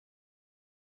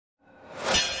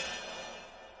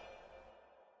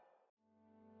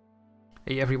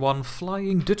Hey everyone,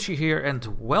 Flying Dutchie here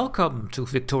and welcome to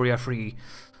Victoria Free.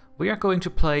 We are going to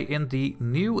play in the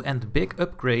new and big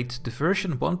upgrade, the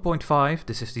version 1.5.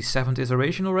 This is the 7th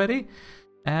iteration already.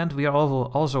 And we are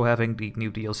also having the new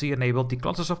DLC enabled, the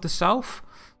Colossus of the South.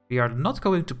 We are not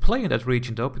going to play in that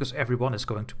region though, because everyone is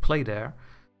going to play there.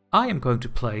 I am going to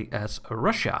play as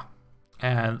Russia.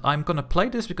 And I'm going to play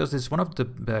this because this is one of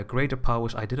the greater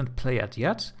powers I didn't play at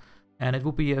yet. And it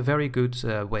will be a very good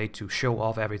way to show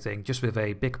off everything just with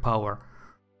a big power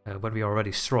when we are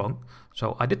already strong.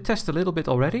 So I did test a little bit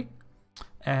already.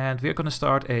 And we're going to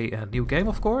start a new game,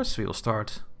 of course. We will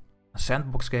start a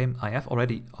sandbox game. I have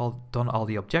already done all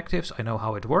the objectives. I know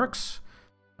how it works.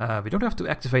 We don't have to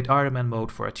activate Iron Man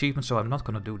mode for achievements, so I'm not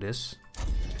going to do this.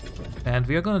 And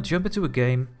we are going to jump into a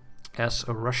game as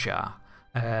Russia.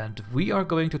 And we are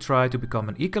going to try to become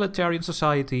an egalitarian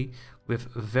society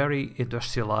with very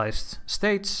industrialized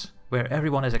states where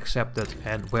everyone is accepted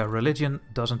and where religion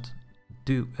doesn't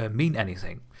mean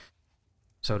anything.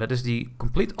 So that is the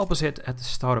complete opposite at the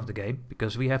start of the game,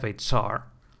 because we have a Tsar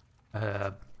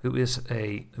who is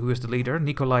the leader,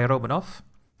 Nikolai Romanov.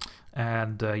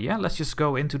 And yeah, let's just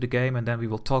go into the game and then we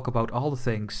will talk about all the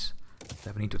things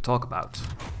that we need to talk about.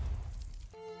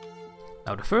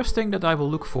 Now the first thing that I will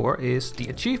look for is the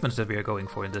achievements that we are going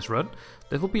for in this run.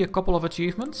 There will be a couple of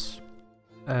achievements.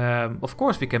 Of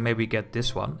course we can maybe get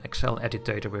this one, Excel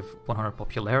Agitator with 100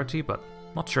 popularity, but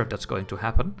not sure if that's going to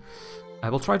happen. I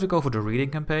will try to go for the reading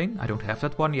campaign. I don't have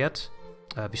that one yet.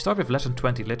 We start with lesson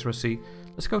 20 literacy.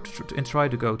 Let's go and try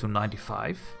to go to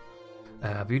 95.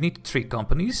 We need 3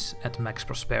 companies at max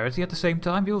prosperity at the same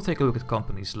time. We will take a look at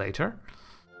companies later.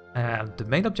 And the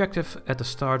main objective at the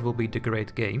start will be the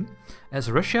Great Game,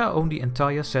 as Russia owns the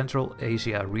entire Central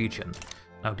Asia region.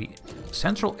 Now the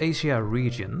Central Asia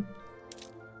region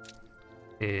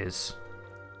is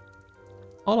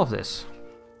all of this.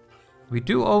 We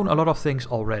do own a lot of things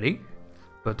already,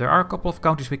 but there are a couple of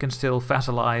countries we can still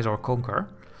vassalize or conquer.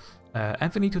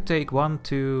 And we need to take 1,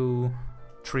 2,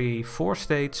 3, 4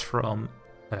 states from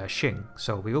Qing,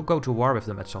 so we will go to war with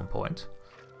them at some point.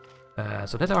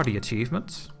 So that are the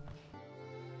achievements.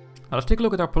 Now let's take a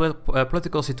look at our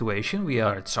political situation. We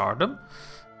are at Tsardom,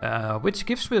 which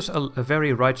gives us a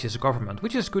very righteous government,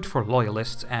 which is good for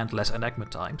loyalists and less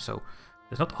enactment time, so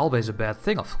it's not always a bad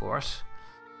thing, of course.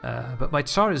 But my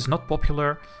Tsar is not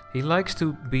popular. He likes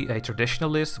to be a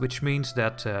traditionalist, which means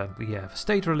that we have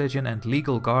state religion and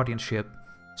legal guardianship,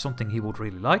 something he would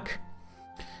really like.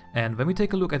 And when we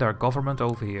take a look at our government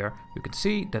over here, you can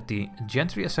see that the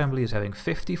Gentry Assembly is having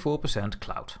 54%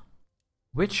 clout,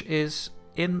 which is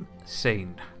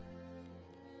insane.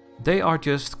 They are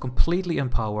just completely in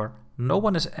power. No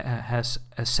one has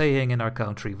a saying in our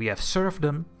country. We have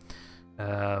serfdom,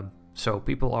 so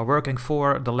people are working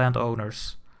for the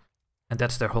landowners, and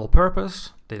that's their whole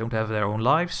purpose. They don't have their own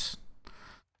lives.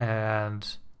 And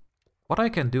what I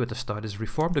can do at the start is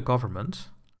reform the government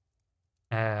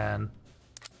and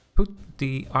put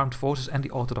the armed forces and the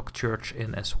Orthodox Church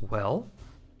in as well.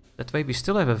 That way we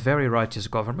still have a very righteous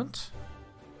government.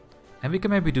 And we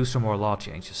can maybe do some more law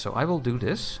changes. So I will do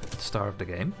this at the start of the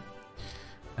game.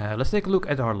 Let's take a look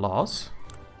at our laws.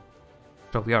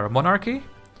 So we are a monarchy.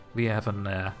 We are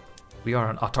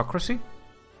an autocracy.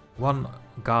 One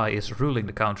guy is ruling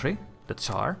the country, the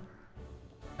Tsar.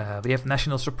 We have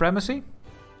national supremacy.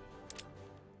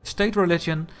 State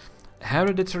religion.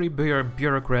 Hereditary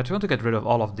bureaucrat. We want to get rid of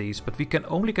all of these, but we can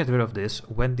only get rid of this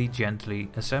when the Gentry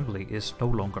Assembly is no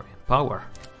longer in power.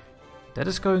 That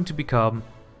is going to become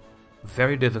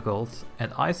very difficult,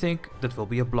 and I think that will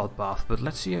be a bloodbath, but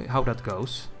let's see how that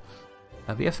goes.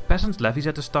 We have peasant levies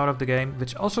at the start of the game,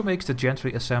 which also makes the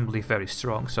Gentry Assembly very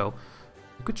strong, so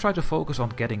we could try to focus on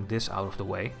getting this out of the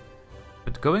way.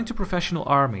 But going to professional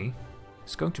army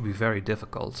is going to be very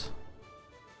difficult.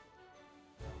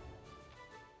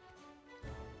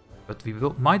 But we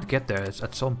might get there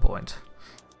at some point.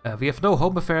 We have no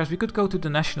home affairs. We could go to the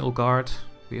National Guard.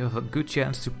 We have a good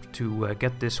chance to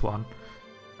get this one.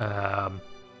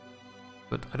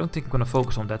 But I don't think I'm going to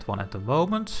focus on that one at the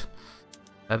moment.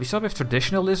 We start with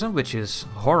traditionalism, which is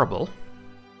horrible.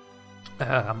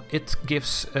 It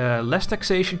gives less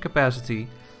taxation capacity,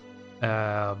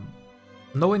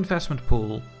 no investment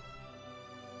pool.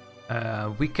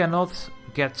 We cannot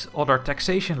get other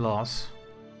taxation laws.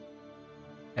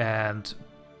 And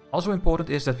also important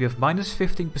is that we have minus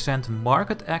 15%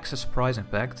 market access price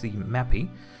impact, the MAPI.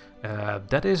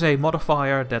 That is a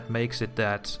modifier that makes it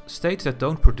that states that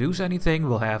don't produce anything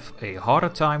will have a harder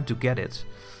time to get it.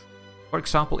 For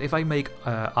example, if I make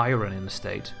iron in a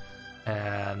state,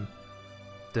 and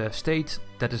the state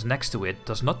that is next to it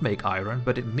does not make iron,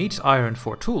 but it needs iron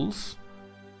for tools,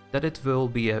 that it will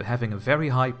be having a very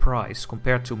high price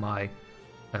compared to my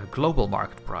global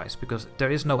market price, because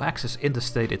there is no access in the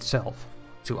state itself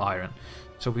to iron.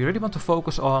 So we really want to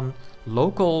focus on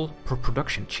local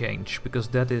production change, because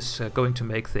that is going to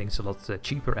make things a lot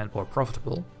cheaper and more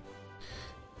profitable.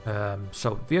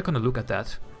 So we are going to look at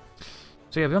that.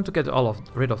 So yeah, we want to get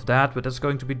rid of that, but that's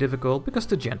going to be difficult because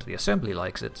the Gentry Assembly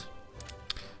likes it.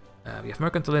 We have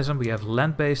mercantilism, we have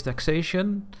land-based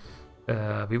taxation.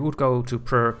 We would go to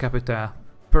per capita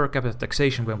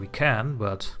taxation when we can,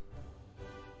 but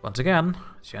once again,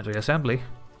 Gentry Assembly.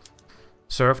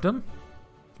 Serfdom,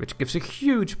 which gives a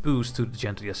huge boost to the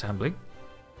Gentry Assembly.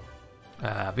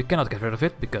 We cannot get rid of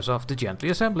it because of the Gentry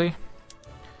Assembly.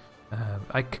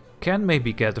 I can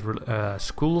maybe get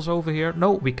schools over here.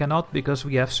 No, we cannot because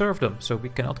we have serfdom, so we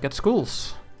cannot get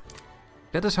schools.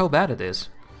 That is how bad it is.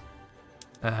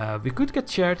 We could get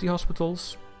charity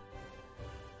hospitals.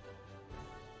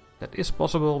 That is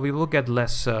possible. We will get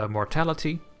less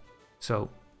mortality, so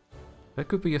that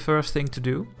could be a first thing to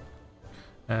do.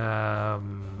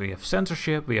 We have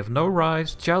censorship, we have no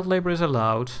rights, child labor is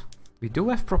allowed. We do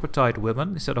have propertied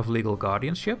women instead of legal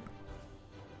guardianship.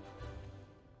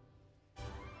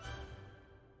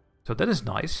 So that is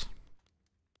nice.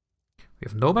 We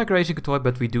have no migration control,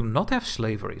 but we do not have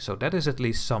slavery, so that is at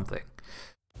least something.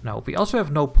 Now, we also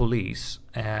have no police,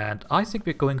 and I think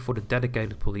we're going for the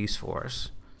dedicated police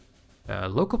force.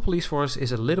 Local police force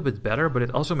is a little bit better, but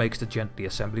it also makes the Gentry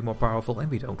Assembly more powerful, and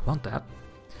we don't want that.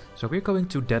 So we're going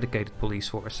to dedicated police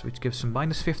force, which gives some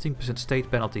minus 15%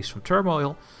 state penalties from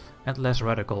turmoil, and less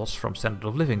radicals from standard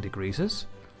of living decreases.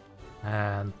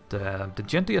 And the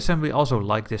Gentry Assembly also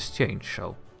like this change,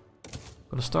 so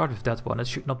I'm going to start with that one. It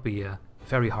should not be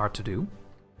very hard to do.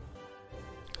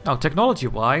 Now,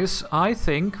 technology-wise, I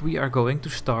think we are going to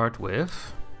start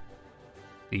with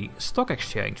the stock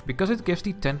exchange, because it gives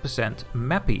the 10%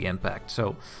 MAPI impact.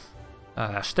 So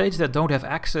states that don't have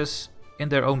access in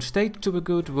their own state to a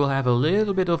good will have a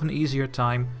little bit of an easier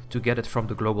time to get it from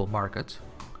the global market.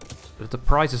 But the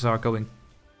prices are going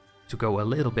to go a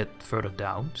little bit further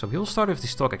down. So we'll start with the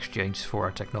stock exchange for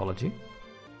our technology.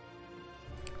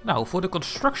 Now, for the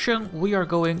construction, we are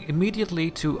going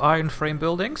immediately to iron frame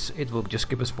buildings. It will just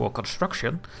give us more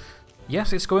construction.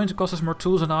 Yes, it's going to cost us more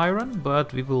tools and iron,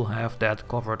 but we will have that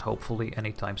covered hopefully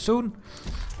anytime soon.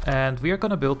 And we are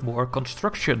going to build more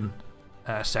construction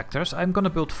sectors. I'm going to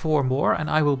build 4 more, and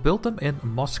I will build them in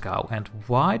Moscow. And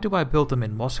why do I build them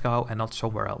in Moscow and not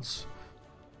somewhere else?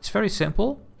 It's very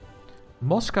simple.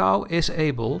 Moscow is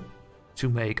able to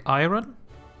make iron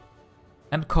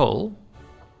and coal,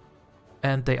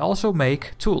 and they also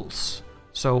make tools.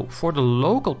 So for the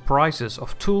local prices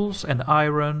of tools and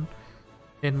iron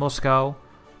in Moscow,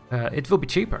 it will be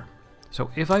cheaper.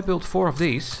 So if I build 4 of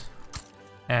these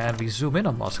and we zoom in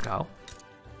on Moscow,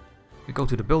 we go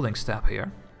to the buildings tab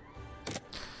here,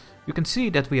 you can see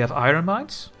that we have iron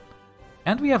mines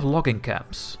and we have logging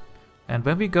camps. And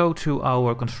when we go to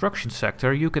our construction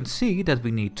sector, you can see that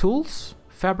we need tools,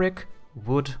 fabric,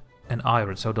 wood and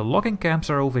iron. So the logging camps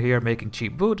are over here making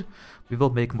cheap wood. We will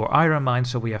make more iron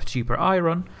mines so we have cheaper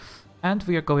iron. And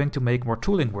we are going to make more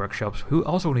tooling workshops who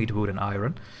also need wood and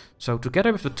iron. So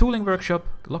together with the tooling workshop,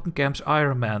 logging camps,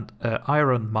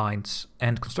 iron mines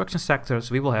and construction sectors,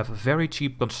 we will have a very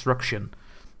cheap construction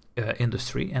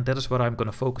industry. And that is what I'm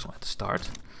going to focus on at the start.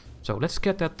 So let's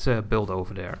get that built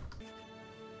over there.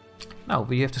 Now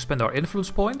we have to spend our influence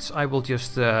points. I will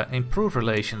just improve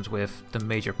relations with the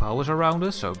major powers around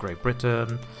us. So Great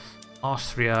Britain,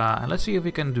 Austria, and let's see if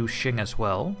we can do Qing as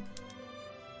well.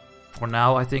 For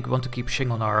now, I think we want to keep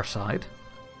Qing on our side.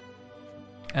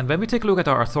 And when we take a look at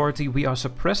our authority, we are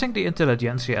suppressing the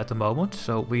intelligentsia at the moment,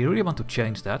 so we really want to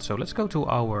change that. So let's go to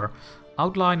our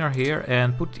outliner here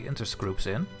and put the interest groups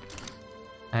in.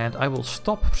 And I will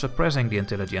stop suppressing the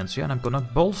intelligentsia and I'm gonna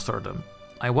bolster them.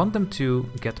 I want them to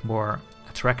get more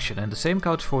attraction, and the same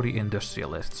goes for the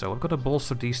industrialists. So I'm gonna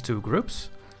bolster these 2 groups.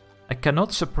 I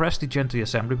cannot suppress the Gentry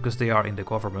Assembly because they are in the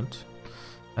government.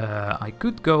 I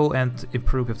could go and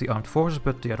improve with the armed forces,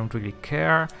 but I don't really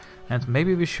care. And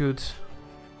maybe we should...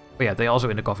 But yeah, they're also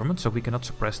in the government, so we cannot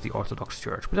suppress the Orthodox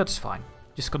Church. But that's fine.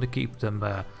 Just gonna keep them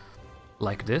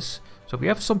like this. So we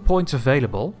have some points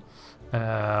available.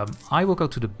 I will go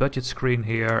to the budget screen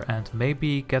here and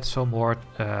maybe get some more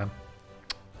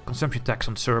consumption tax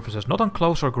on services. Not on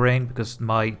clothes or grain, because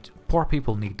my poor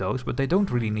people need those, but they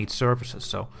don't really need services.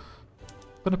 So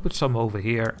I'm gonna put some over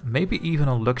here, maybe even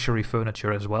on luxury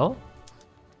furniture as well.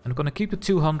 And I'm gonna keep the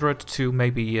 200 to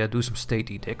maybe do some state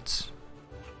edicts.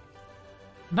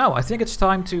 Now I think it's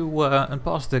time to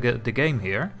unpause the game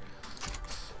here.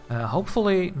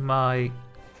 Hopefully my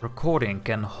recording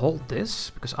can hold this,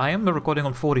 because I am recording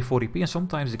on 4040p and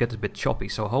sometimes it gets a bit choppy,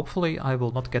 so hopefully I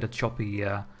will not get a choppy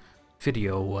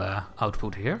video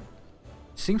output here.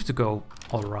 It seems to go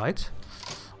alright.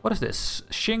 What is this?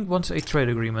 Xing wants a trade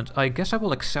agreement. I guess I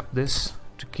will accept this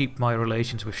to keep my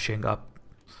relations with Xing up,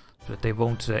 so that they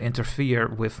won't interfere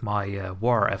with my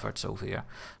war efforts over here.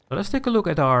 So let's take a look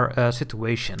at our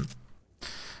situation.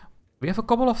 We have a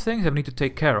couple of things that we need to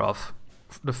take care of.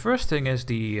 The first thing is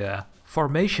the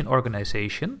formation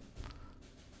organization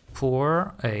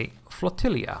for a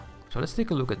flotilla. So let's take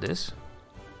a look at this.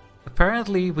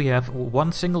 Apparently we have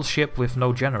one single ship with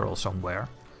no general somewhere.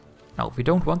 Now if we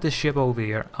don't want this ship over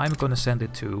here, I'm gonna send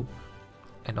it to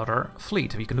another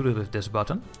fleet. We can do it with this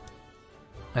button.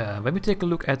 When we take a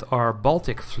look at our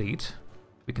Baltic fleet,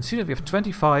 we can see that we have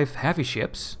 25 heavy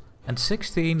ships and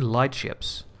 16 light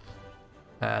ships.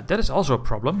 That is also a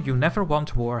problem. You never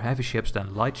want more heavy ships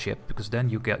than light ship, because then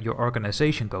your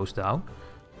organization goes down.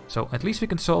 So at least we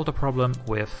can solve the problem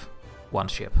with one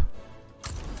ship.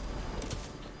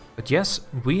 But yes,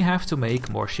 we have to make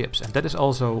more ships, and that is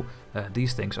also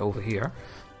these things over here.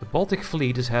 The Baltic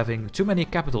fleet is having too many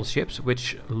capital ships,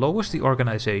 which lowers the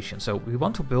organization. So we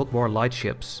want to build more light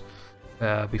ships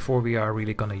before we are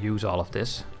really gonna use all of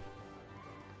this.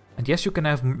 And yes, you can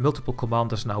have multiple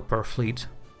commanders now per fleet.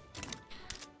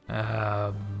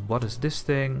 What is this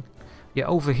thing? Yeah,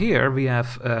 over here we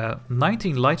have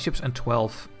 19 light ships and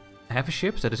 12 heavy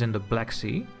ships. That is in the Black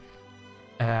Sea.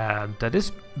 That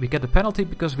is, we get a penalty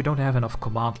because we don't have enough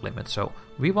command limit. So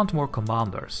we want more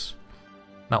commanders.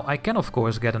 Now I can of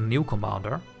course get a new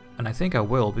commander, and I think I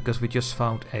will, because we just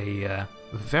found a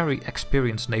very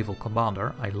experienced naval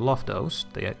commander. I love those.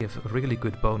 They give really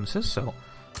good bonuses. So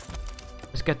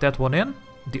let's get that one in.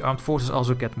 The armed forces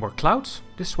also get more clouds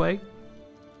this way.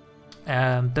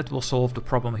 And that will solve the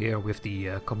problem here with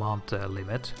the command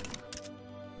limit.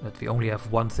 But we only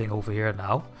have one thing over here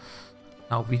now.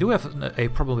 Now we do have a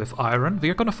problem with iron. We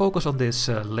are going to focus on this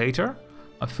later.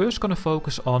 I'm first going to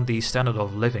focus on the standard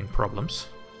of living problems.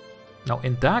 Now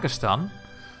in Dagestan,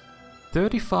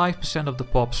 35% of the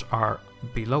pops are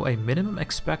below a minimum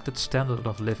expected standard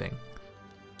of living.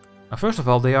 Now first of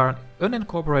all, they are an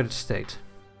unincorporated state.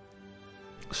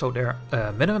 So their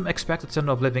minimum expected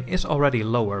standard of living is already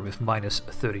lower with minus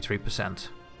 33%.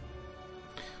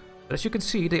 But as you can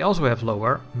see, they also have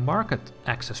lower market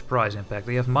access price impact.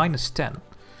 They have minus 10.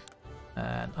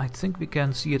 And I think we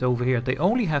can see it over here. They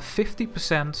only have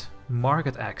 50%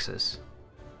 market access.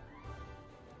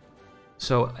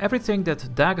 So everything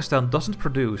that Dagestan doesn't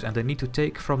produce and they need to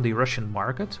take from the Russian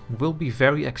market will be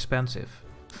very expensive.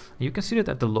 And you can see that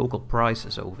at the local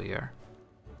prices over here.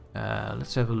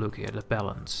 Let's have a look here, the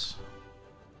balance.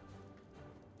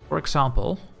 For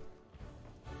example,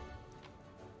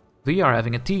 we are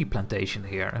having a tea plantation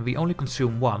here and we only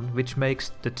consume one, which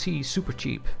makes the tea super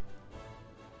cheap.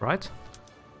 Right?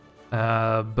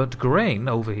 But grain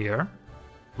over here,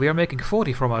 we are making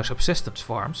 40 from our subsistence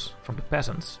farms, from the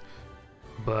peasants.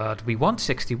 But we want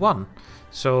 61.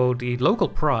 So the local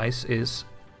price is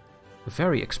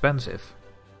very expensive.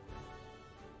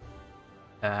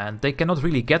 And they cannot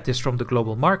really get this from the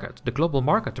global market. The global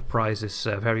market, the price is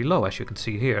very low, as you can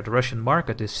see here. The Russian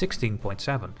market is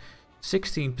 16.7,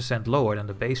 16% lower than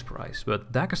the base price.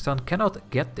 But Dagestan cannot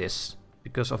get this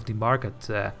because of the market,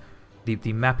 the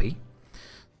MAPI.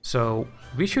 So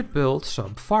we should build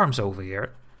some farms over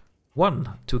here.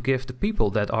 One, to give the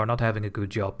people that are not having a good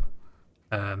job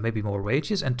maybe more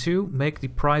wages. And two, make the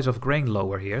price of grain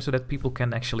lower here so that people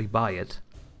can actually buy it.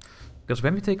 Because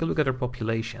when we take a look at our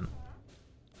population,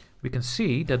 we can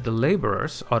see that the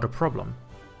laborers are the problem.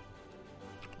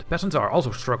 The peasants are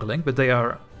also struggling, but they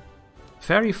are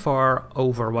very far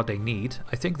over what they need.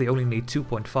 I think they only need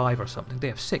 2.5 or something. They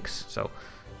have 6, so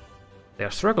they are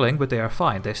struggling, but they are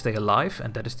fine. They stay alive,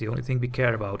 and that is the only thing we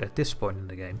care about at this point in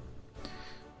the game.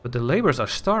 But the laborers are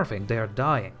starving. They are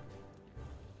dying.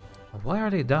 Why are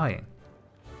they dying?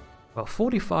 Well,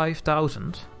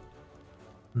 45,000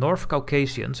 North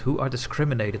Caucasians, who are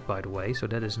discriminated, by the way, so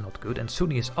that is not good. And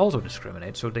Sunni is also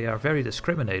discriminated, so they are very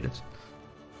discriminated.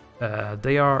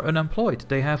 They are unemployed.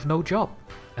 They have no job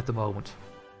at the moment.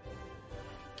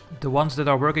 The ones that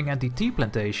are working at the tea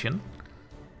plantation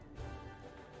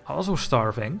are also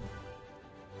starving,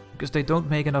 because they don't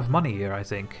make enough money here, I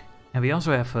think. And we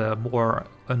also have more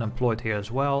unemployed here as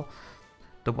well.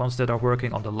 The ones that are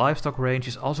working on the livestock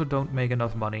ranges also don't make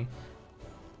enough money.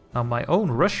 Now my own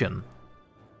Russian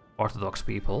Orthodox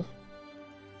people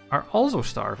are also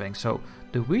starving, so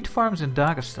the wheat farms in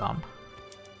Dagestan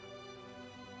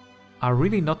are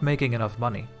really not making enough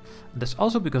money. And that's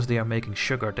also because they are making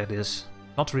sugar that is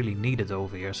not really needed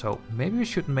over here, so maybe we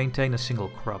should maintain a single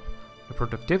crop. The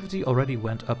productivity already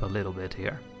went up a little bit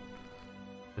here.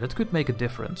 But that could make a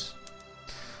difference.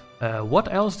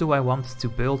 What else do I want to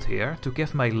build here to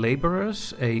give my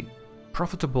laborers a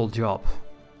profitable job?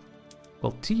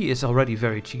 Well, tea is already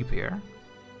very cheap here.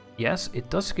 Yes, it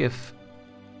does give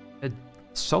a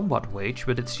somewhat wage,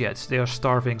 but they are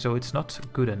starving, so it's not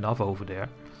good enough over there.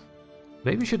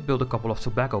 Maybe we should build a couple of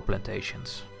tobacco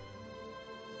plantations.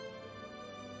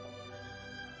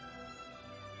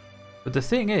 But the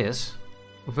thing is,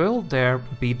 will there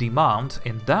be demand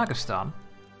in Dagestan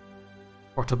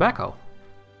for tobacco?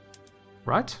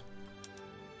 Right?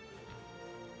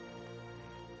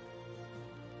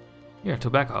 Here,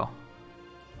 tobacco.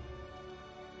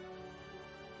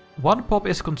 One pop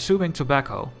is consuming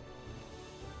tobacco.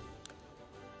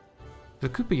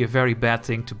 That could be a very bad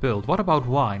thing to build. What about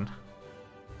wine?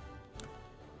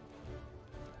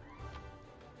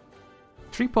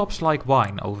 3 pops like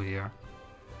wine over here.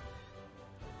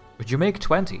 But you make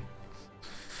 20.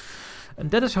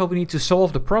 And that is how we need to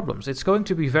solve the problems. It's going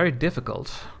to be very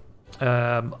difficult.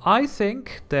 I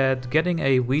think that getting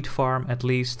a wheat farm, at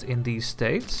least in these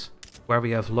states, where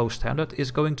we have low standard,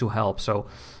 is going to help. So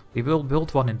we will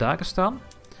build one in Dagestan.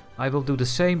 I will do the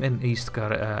same in East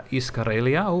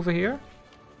Karelia over here.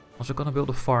 Also gonna build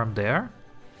a farm there.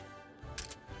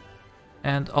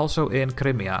 And also in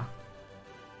Crimea.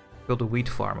 Build a wheat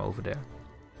farm over there.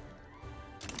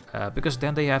 Because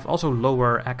then they have also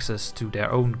lower access to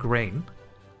their own grain.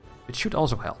 It should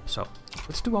also help. So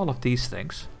let's do all of these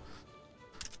things.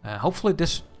 Hopefully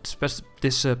this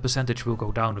percentage will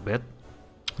go down a bit.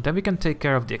 Then we can take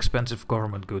care of the expensive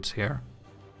government goods here.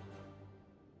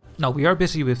 Now we are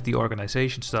busy with the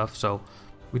organization stuff, so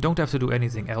we don't have to do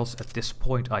anything else at this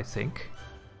point, I think.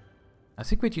 I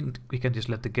think we can just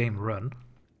let the game run.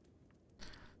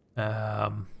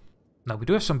 Now we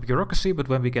do have some bureaucracy, but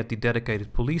when we get the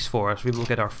dedicated police force, we will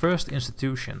get our first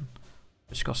institution,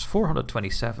 which costs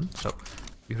 427, so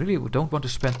we really don't want to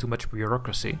spend too much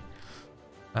bureaucracy.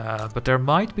 But there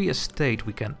might be a state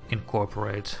we can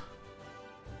incorporate.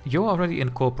 You're already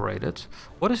incorporated.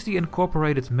 What is the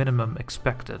incorporated minimum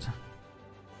expected?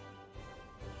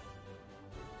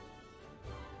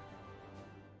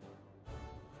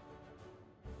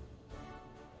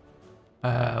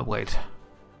 Wait.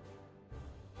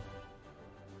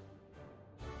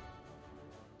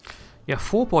 Yeah,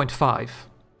 4.5.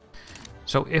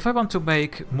 So if I want to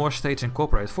make more states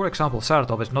incorporated, for example,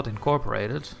 Saratov is not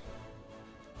incorporated,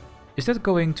 is that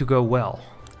going to go well?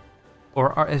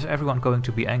 Or is everyone going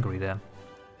to be angry then?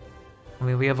 I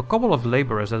mean, we have a couple of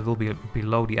laborers that will be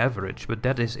below the average, but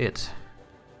that is it.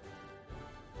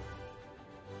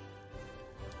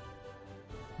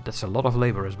 That's a lot of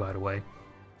laborers, by the way.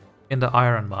 In the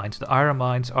iron mines. The iron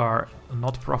mines are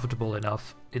not profitable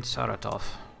enough in Saratov.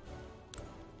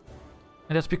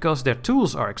 And that's because their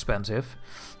tools are expensive,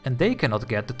 and they cannot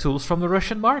get the tools from the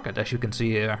Russian market, as you can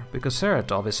see here, because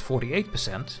Saratov is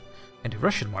 48%, and the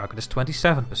Russian market is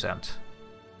 27%.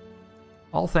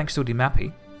 All thanks to the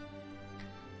Mappy.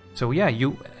 So yeah,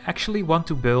 you actually want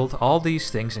to build all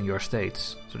these things in your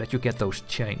states, so that you get those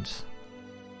chains.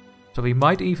 So we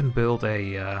might even build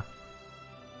a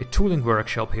tooling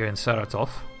workshop here in Saratov.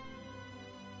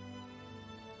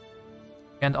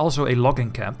 And also a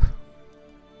logging camp.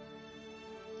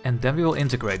 And then we will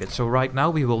integrate it. So right now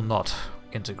we will not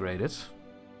integrate it.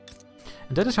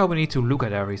 And that is how we need to look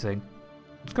at everything.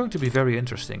 It's going to be very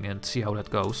interesting and see how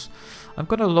that goes. I'm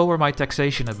gonna lower my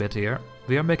taxation a bit here.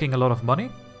 We are making a lot of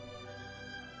money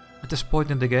at this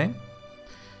point in the game.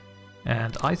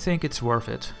 And I think it's worth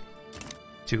it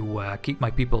to keep my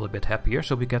people a bit happier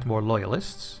so we get more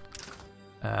loyalists.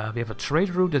 We have a trade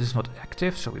route that is not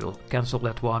active, so we will cancel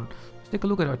that one. Let's take a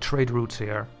look at our trade routes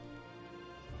here.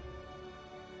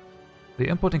 We're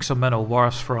importing some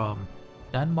man-o-wars from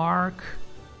Denmark.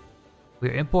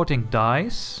 We're importing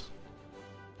dyes.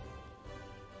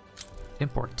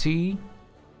 Import tea.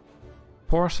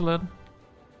 Porcelain.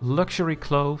 Luxury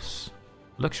clothes.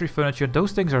 Luxury furniture.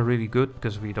 Those things are really good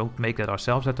because we don't make that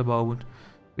ourselves at the moment.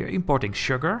 We are importing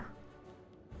sugar.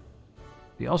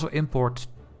 We also import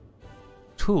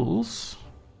tools.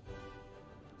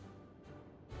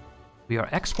 We are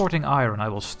exporting iron. I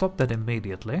will stop that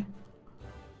immediately.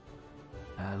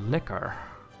 Liquor.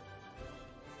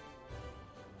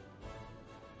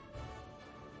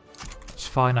 It's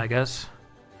fine, I guess.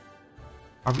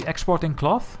 Are we exporting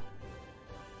cloth?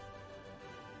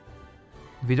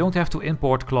 We don't have to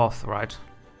import cloth, right?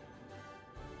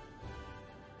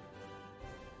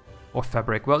 Or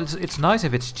fabric. Well, it's nice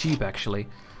if it's cheap, actually.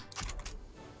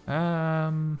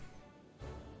 Yeah,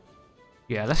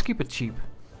 let's keep it cheap.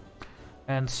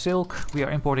 And silk, we are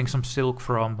importing some silk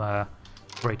from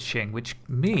Great Qing, which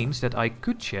means that I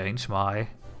could change my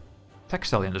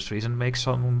textile industries and make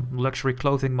some luxury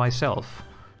clothing myself.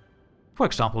 For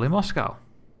example, in Moscow.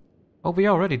 Oh, we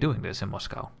are already doing this in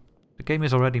Moscow. The game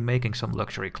is already making some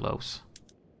luxury clothes.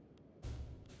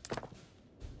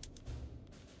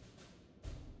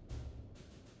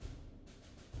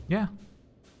 Yeah.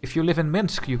 If you live in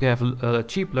Minsk, you have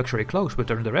cheap luxury clothes, but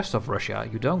in the rest of Russia,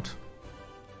 you don't.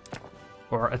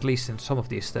 Or at least in some of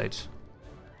these states.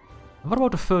 What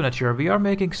about the furniture? We are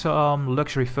making some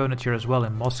luxury furniture as well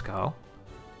in Moscow.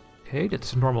 Okay,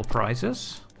 that's normal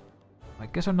prices. I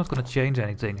guess I'm not gonna change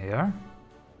anything here.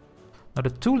 Now the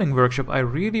tooling workshop, I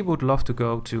really would love to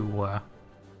go to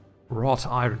wrought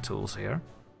iron tools here.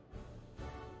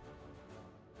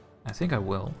 I think I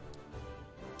will.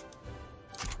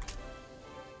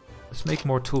 Let's make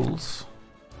more tools.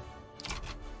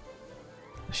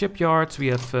 The shipyards, we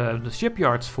have the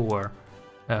shipyards for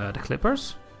the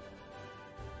clippers.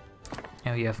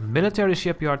 And we have military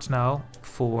shipyards now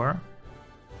for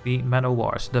the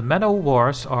man-o'-wars. The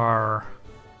man-o'-wars are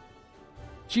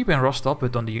cheap in Rostov,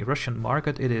 but on the Russian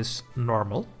market it is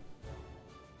normal.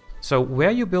 So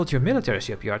where you build your military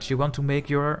shipyards, you want to make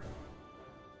your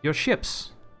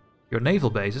ships, your naval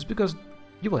bases, because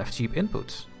you will have cheap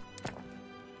inputs.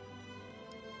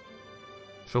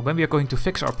 So when we are going to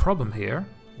fix our problem here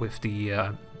with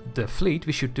the fleet,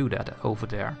 we should do that over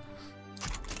there.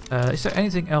 Is there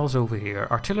anything else over here?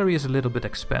 Artillery is a little bit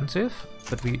expensive,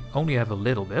 but we only have a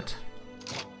little bit.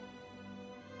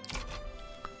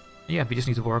 Yeah, we just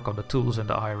need to work on the tools and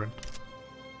the iron.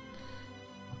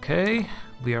 Okay,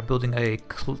 we are building a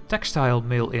textile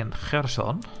mill in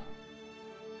Kherson.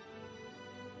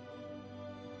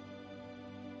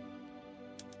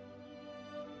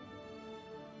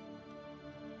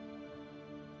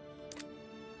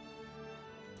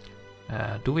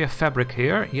 Do we have fabric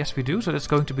here? Yes, we do, so that's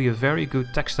going to be a very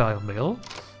good textile mill.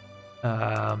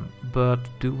 But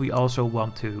do we also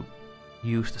want to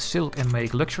use the silk and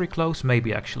make luxury clothes?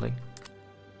 Maybe, actually.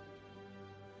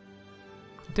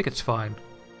 I think it's fine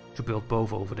to build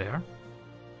both over there.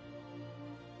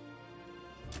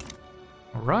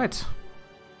 Alright.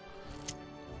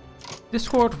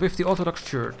 Discord with the Orthodox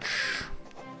Church.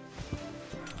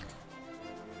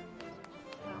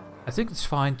 I think it's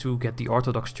fine to get the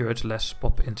Orthodox Church less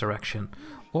pop interaction.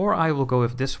 Or I will go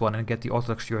with this one and get the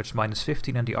Orthodox Church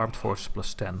 -15 and the Armed Forces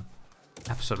 +10.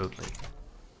 Absolutely.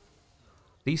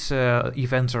 These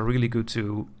events are really good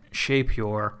to shape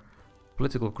your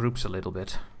political groups a little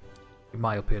bit, in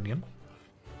my opinion.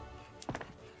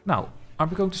 Now, are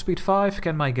we going to speed 5?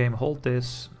 Can my game hold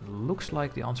this? Looks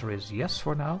like the answer is yes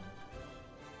for now.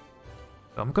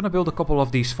 So I'm gonna build a couple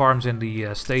of these farms in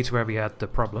the states where we had the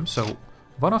problems. So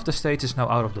one of the states is now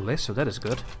out of the list, so that is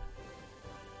good.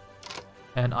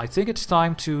 And I think it's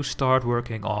time to start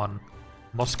working on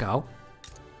Moscow.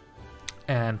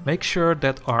 And make sure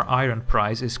that our iron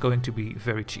price is going to be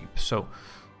very cheap. So,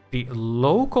 the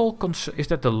local is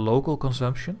that the local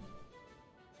consumption?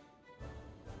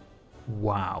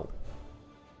 Wow.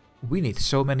 We need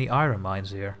so many iron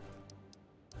mines here.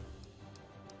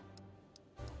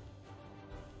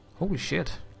 Holy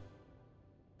shit.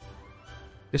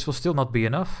 This will still not be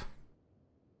enough.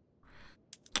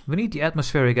 We need the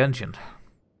atmospheric engine.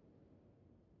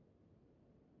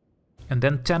 And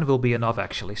then 10 will be enough,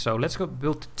 actually. So let's go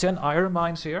build 10 iron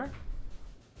mines here.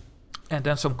 And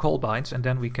then some coal mines. And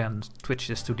then we can switch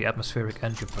this to the atmospheric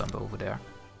engine pump over there.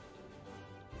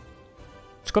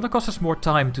 It's gonna cost us more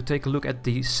time to take a look at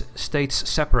these states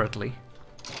separately.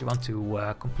 If you want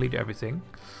to complete everything.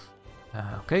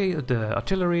 Okay, the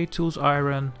artillery, tools,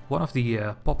 iron. One of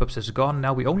the pop-ups is gone.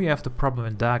 Now we only have the problem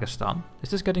in Dagestan. Is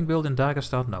this getting built in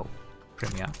Dagestan? No.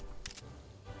 Crimea.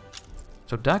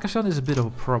 So Dagestan is a bit of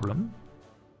a problem.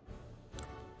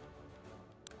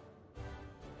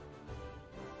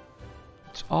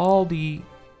 It's all the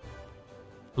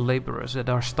laborers that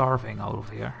are starving out of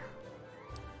here.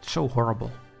 It's so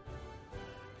horrible.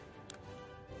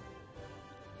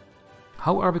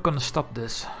 How are we gonna stop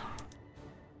this?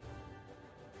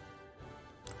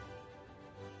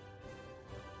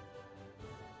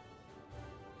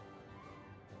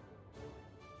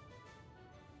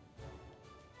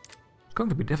 It's going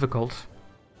to be difficult.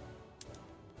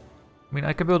 I mean,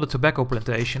 I can build a tobacco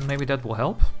plantation, maybe that will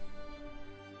help.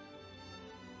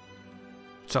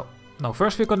 So, now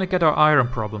first we're gonna get our iron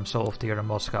problem solved here in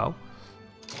Moscow.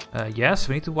 Yes,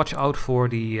 we need to watch out for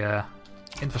the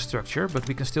infrastructure, but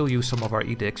we can still use some of our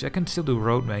edicts. I can still do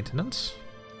road maintenance.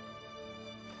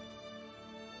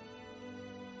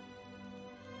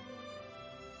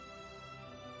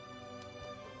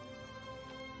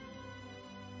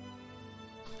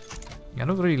 I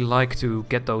don't really like to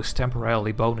get those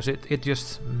temporarily bonus. It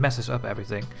just messes up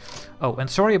everything. Oh, and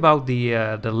sorry about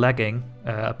the lagging.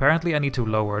 Apparently I need to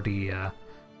lower the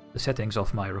settings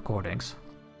of my recordings.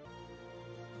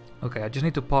 Okay, I just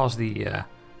need to pause the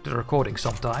recording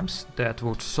sometimes. That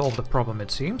would solve the problem,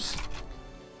 it seems.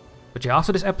 But yeah,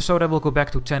 after this episode I will go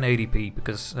back to 1080p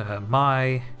because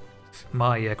my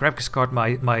graphics card,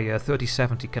 my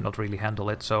 3070 cannot really handle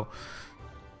it. So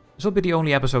this will be the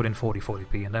only episode in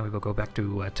 4040p, and then we will go back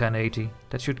to 1080.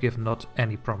 That should give not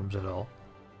any problems at all.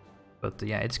 But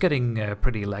yeah, it's getting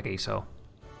pretty laggy, so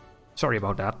sorry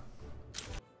about that.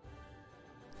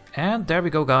 And there we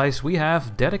go, guys. We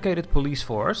have dedicated police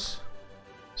force.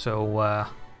 So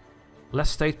less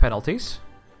state penalties.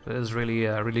 That is really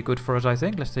really good for us, I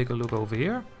think. Let's take a look over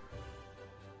here.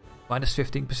 Minus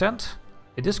 15%.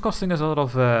 It is costing us a lot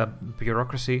of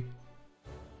bureaucracy.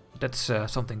 That's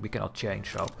something we cannot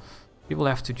change, so we will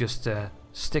have to just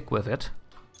stick with it.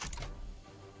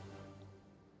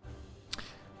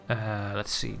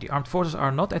 Let's see. The armed forces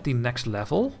are not at the next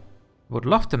level. Would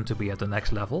love them to be at the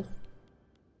next level.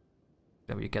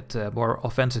 Then we get more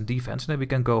offense and defense, and then we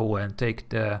can go and take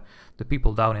the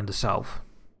people down in the south.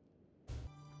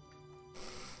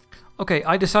 Okay,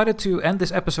 I decided to end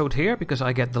this episode here because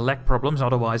I get the lag problems,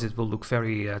 otherwise it will look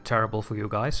very terrible for you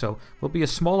guys. So it will be a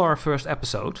smaller first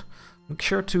episode. Make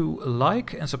sure to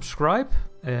like and subscribe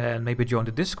and maybe join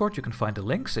the Discord. You can find the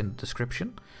links in the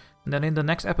description. And then in the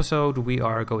next episode we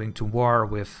are going to war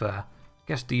with, I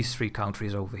guess, these 3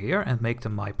 countries over here and make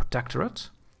them my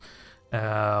protectorate.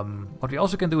 What we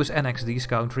also can do is annex these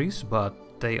countries, but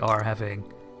they are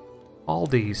having all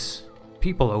these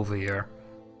people over here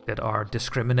that are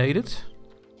discriminated.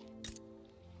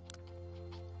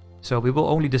 So we will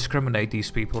only discriminate these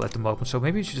people at the moment, so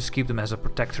maybe we should just keep them as a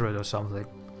protectorate or something.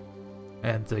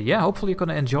 And yeah, hopefully you're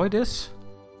gonna enjoy this.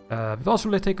 We'll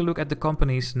also take a look at the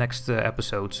companies next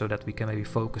episode, so that we can maybe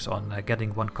focus on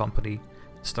getting one company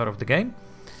at the start of the game.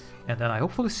 And then I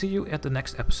hopefully see you at the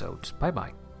next episode. Bye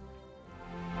bye.